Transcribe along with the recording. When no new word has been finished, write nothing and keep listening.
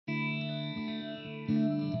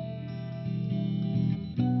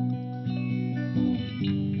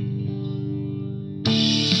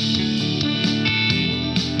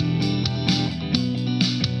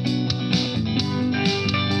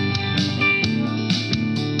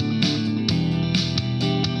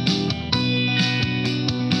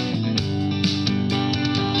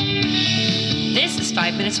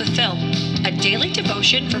Minutes with Phil, a daily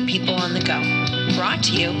devotion for people on the go. Brought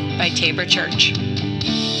to you by Tabor Church.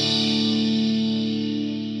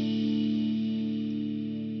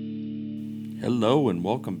 Hello and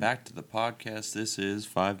welcome back to the podcast. This is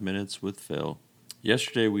 5 Minutes with Phil.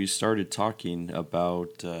 Yesterday we started talking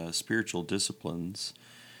about spiritual disciplines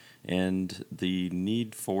and the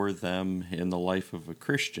need for them in the life of a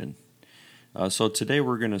Christian. So today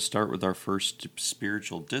we're going to start with our first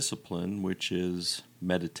spiritual discipline, which is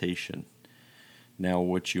meditation. Now,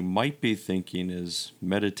 what you might be thinking is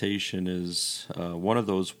meditation is one of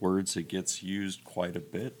those words that gets used quite a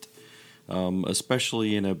bit,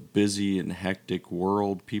 especially in a busy and hectic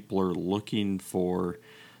world. People are looking for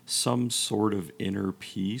some sort of inner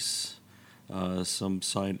peace, a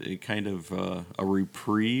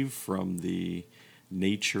reprieve from the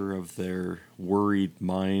nature of their worried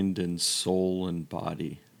mind and soul and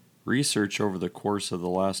body. Research over the course of the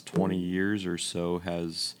last 20 years or so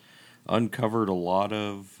has uncovered a lot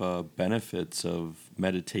of benefits of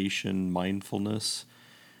meditation, mindfulness,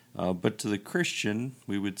 but to the Christian,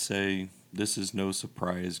 we would say this is no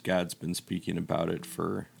surprise. God's been speaking about it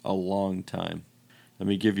for a long time. Let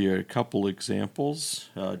me give you a couple examples.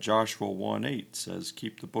 Joshua 1:8 says,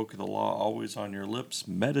 "Keep the book of the law always on your lips,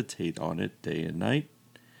 meditate on it day and night."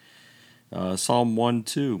 Psalm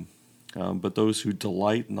 1:2, "But those who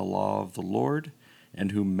delight in the law of the Lord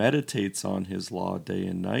and who meditates on his law day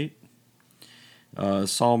and night."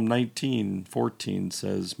 Psalm 19:14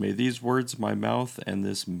 says, "May these words of my mouth and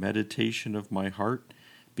this meditation of my heart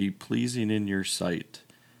be pleasing in your sight."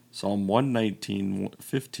 Psalm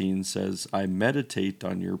 119:15 says, "I meditate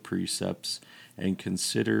on your precepts and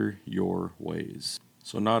consider your ways."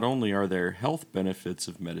 So not only are there health benefits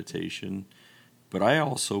of meditation, but I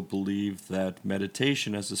also believe that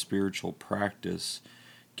meditation as a spiritual practice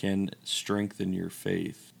can strengthen your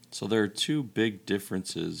faith. So there are two big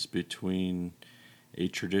differences between a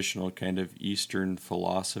traditional kind of Eastern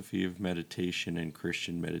philosophy of meditation and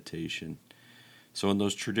Christian meditation. So in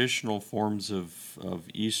those traditional forms of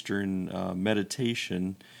Eastern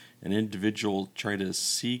meditation, an individual try to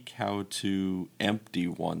seek how to empty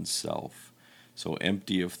oneself. So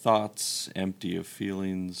empty of thoughts, empty of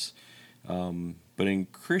feelings. But in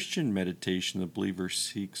Christian meditation, the believer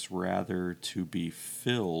seeks rather to be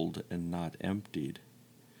filled and not emptied.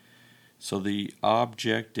 So the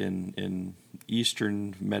object in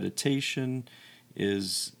Eastern meditation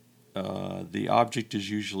is the object is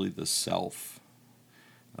usually the self.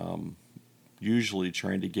 Usually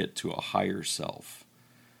trying to get to a higher self,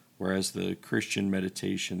 whereas the Christian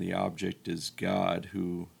meditation, the object is God,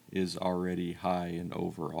 who is already high and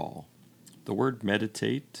over all. The word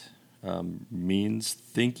meditate means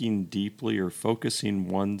thinking deeply or focusing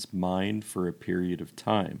one's mind for a period of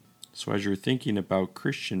time. So as you're thinking about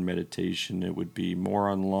Christian meditation, it would be more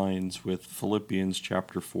on lines with Philippians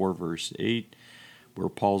chapter 4, verse 8, where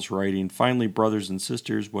Paul's writing, "Finally, brothers and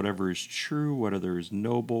sisters, whatever is true, whatever is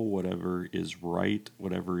noble, whatever is right,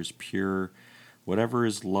 whatever is pure, whatever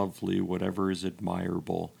is lovely, whatever is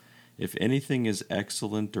admirable, if anything is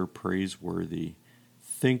excellent or praiseworthy,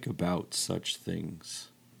 think about such things."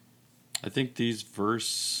 I think the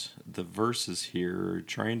verses here are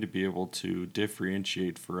trying to be able to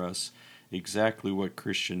differentiate for us exactly what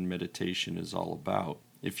Christian meditation is all about.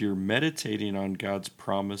 If you're meditating on God's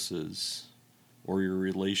promises or your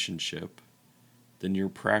relationship, then you're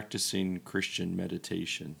practicing Christian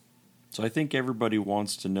meditation. So I think everybody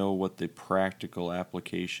wants to know what the practical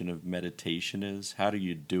application of meditation is. How do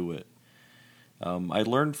you do it? I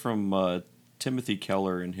learned from Timothy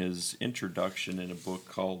Keller in his introduction in a book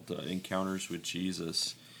called Encounters with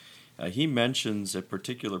Jesus. He mentions a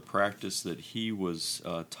particular practice that he was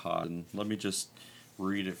taught. And let me just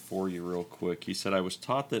read it for you real quick. He said, "I was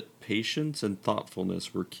taught that patience and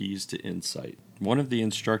thoughtfulness were keys to insight. One of the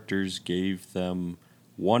instructors gave them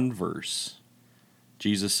one verse.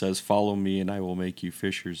 Jesus says, 'Follow me and I will make you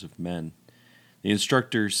fishers of men.' The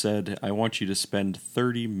instructor said, 'I want you to spend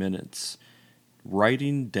 30 minutes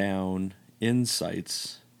writing down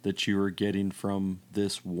insights that you are getting from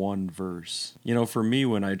this one verse.'" You know, for me,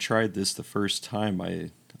 when I tried this the first time, I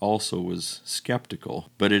also was skeptical.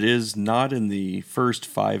 But it is not in the first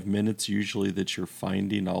 5 minutes usually that you're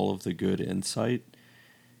finding all of the good insight.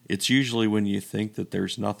 It's usually when you think that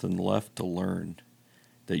there's nothing left to learn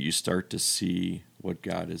that you start to see what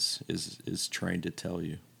God is trying to tell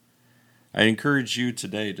you. I encourage you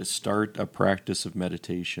today to start a practice of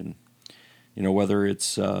meditation. You know, whether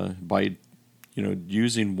it's by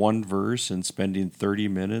using one verse and spending 30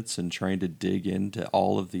 minutes and trying to dig into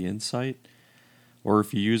all of the insight, or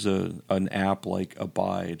if you use an app like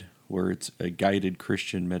Abide, where it's a guided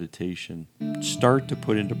Christian meditation. Start to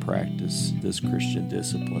put into practice this Christian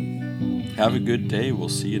discipline. Have a good day. We'll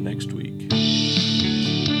see you next week.